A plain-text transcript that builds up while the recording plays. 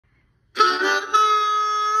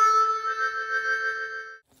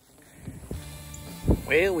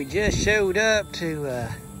Well, we just showed up to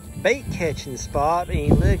a bait catching spot,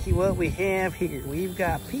 and looky what we have here. We've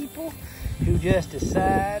got people who just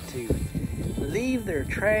decide to leave their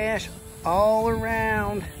trash all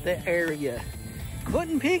around the area.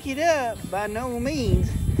 Couldn't pick it up by no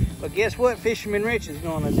means, but guess what Fisherman Rich is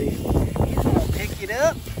gonna do? He's gonna pick it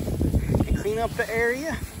up and clean up the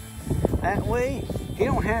area. That way, he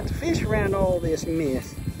don't have to fish around all this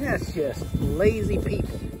mess. That's just lazy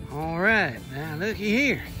people. All right, now looky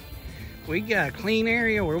here. We got a clean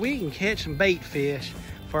area where we can catch some bait fish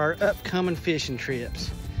for our upcoming fishing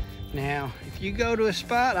trips. Now, if you go to a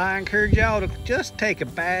spot, I encourage y'all to just take a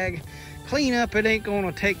bag. Clean up, it ain't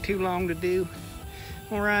gonna take too long to do.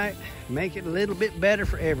 All right, make it a little bit better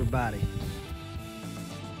for everybody.